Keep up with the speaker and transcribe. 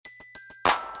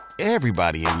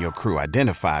Everybody in your crew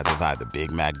identifies as either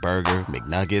Big Mac Burger,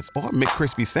 McNuggets, or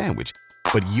McCrispy Sandwich.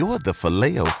 But you're the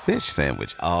Filet-O-Fish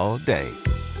Sandwich all day.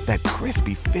 That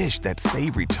crispy fish, that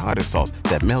savory tartar sauce,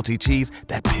 that melty cheese,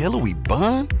 that pillowy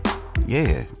bun.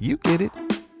 Yeah, you get it.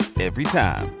 Every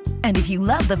time. And if you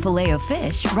love the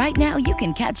Filet-O-Fish, right now you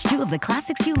can catch two of the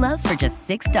classics you love for just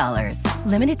 $6.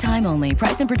 Limited time only.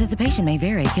 Price and participation may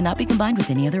vary. Cannot be combined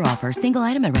with any other offer. Single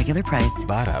item at regular price.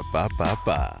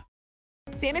 Ba-da-ba-ba-ba.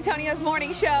 San Antonio's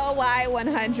morning show,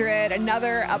 Y100.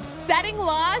 Another upsetting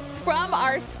loss from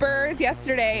our Spurs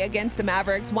yesterday against the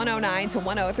Mavericks,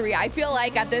 109-103. I feel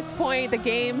like at this point, the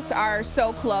games are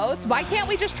so close. Why can't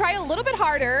we just try a little bit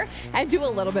harder and do a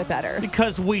little bit better?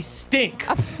 Because we stink.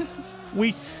 We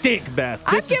stink, Beth.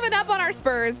 I've given up on our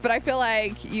Spurs, but I feel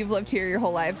like you've lived here your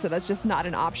whole life, so that's just not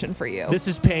an option for you. This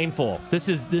is painful. This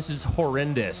is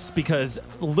horrendous because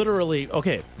literally,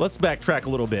 okay, let's backtrack a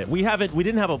little bit. We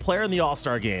didn't have a player in the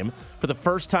All-Star game for the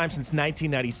first time since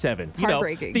 1997.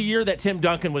 Heartbreaking. The year that Tim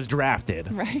Duncan was drafted.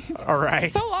 Right. All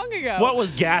right. So long ago. What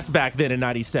was gas back then in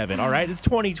 97? All right. It's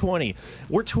 2020.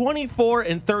 We're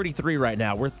 24-33 right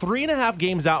now. We're 3.5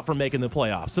 games out from making the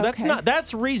playoffs. So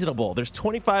that's reasonable. There's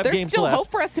 25 games left. There's still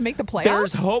hope for us to make the playoffs?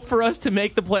 There's hope for us to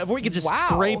make the playoffs. We could just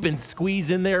scrape and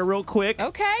squeeze in there real quick.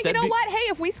 Okay. You know what?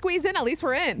 Hey, if we squeeze in, at least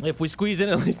we're in. If we squeeze in,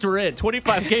 at least we're in.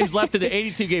 25 games left in the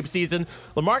 82-game season.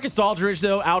 LaMarcus Aldridge,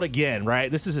 though, out again, right?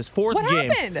 This is his fourth game.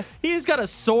 What happened? He's got a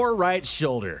sore right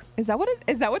shoulder. Is that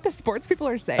what the sports people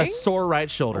are saying? A sore right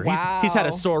shoulder. Wow. He's had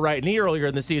a sore right knee earlier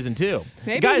in the season, too.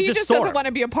 Maybe he just doesn't want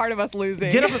to be a part of us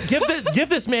losing. Give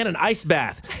this man an ice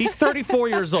bath. He's 34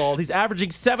 years old. He's averaging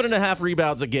 7.5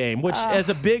 rebounds a game, which, as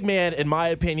a big man, in my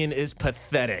opinion, is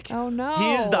pathetic. Oh, no.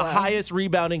 He is the highest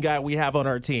rebounding guy we have on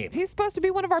our team. He's supposed to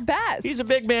be one of our best. He's a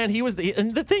big man.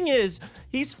 And the thing is,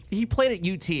 he played at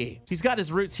UT. He's got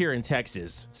his roots here in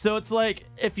Texas. So it's like,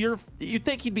 if you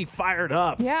think he'd be fired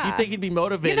up. Yeah. You think he'd be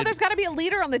motivated. There's got to be a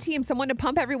leader on the team, someone to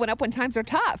pump everyone up when times are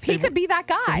tough. He could be that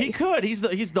guy. He could. He's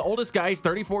the oldest guy. He's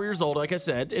 34 years old, like I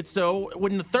said. It's so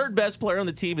when the third best player on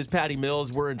the team is Patty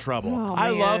Mills, we're in trouble. Oh,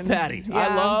 I love Patty. Yeah.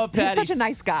 I love Patty. He's such a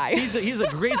nice guy. He's a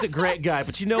great guy,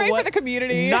 but you know great what? for the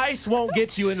community. Nice won't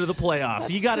get you into the playoffs.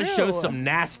 That's You got to true. show some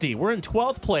nasty. We're in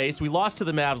 12th place. We lost to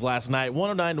the Mavs last night,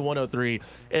 109-103,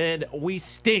 and we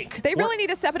stink. They really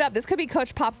need to step it up. This could be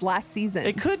Coach Pop's last season.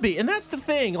 It could be, and that's the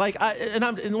thing.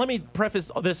 And let me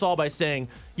preface this all by saying,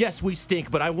 yes, we stink,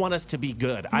 but I want us to be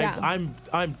good. Yeah.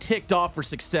 I'm ticked off for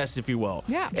success, if you will.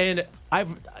 Yeah. And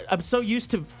I'm so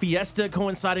used to Fiesta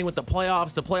coinciding with the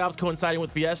playoffs coinciding with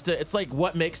Fiesta. It's like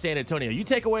what makes San Antonio. You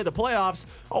take away the playoffs,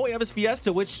 all we have is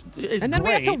Fiesta, which is And then great.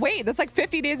 we have to wait. That's like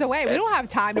 50 days away. We don't have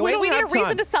time to wait. We need a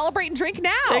reason to celebrate and drink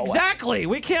now. Exactly.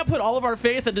 We can't put all of our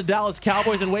faith into Dallas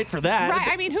Cowboys and wait for that. Right.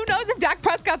 I mean, who knows if Dak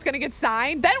Prescott's going to get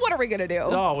signed? Then what are we going to do?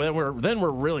 Oh, then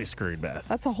we're really screwed, Beth.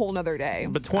 That's a whole nother day.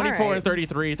 But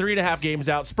 24-33, 3.5 games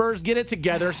out. Spurs, get it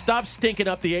together. Stop stinking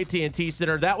up the AT&T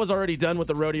Center. That was already done with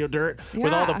the rodeo dirt,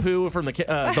 with all the poo from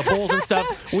the Bulls and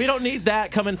stuff. We don't need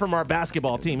that coming from our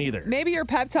basketball team either. Maybe your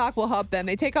pep talk will help them.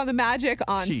 They take on the Magic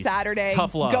on Saturday.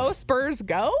 Tough love. Go Spurs,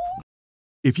 go.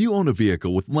 If you own a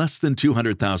vehicle with less than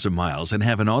 200,000 miles and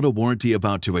have an auto warranty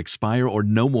about to expire or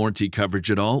no warranty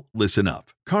coverage at all, listen up.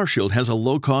 CarShield has a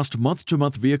low-cost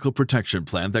month-to-month vehicle protection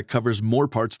plan that covers more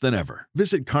parts than ever.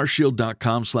 Visit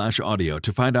carshield.com/audio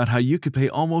to find out how you could pay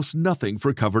almost nothing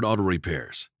for covered auto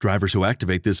repairs. Drivers who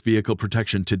activate this vehicle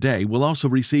protection today will also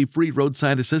receive free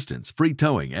roadside assistance, free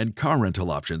towing, and car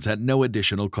rental options at no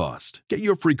additional cost. Get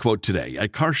your free quote today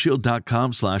at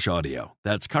carshield.com/audio.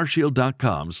 That's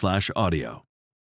carshield.com/audio.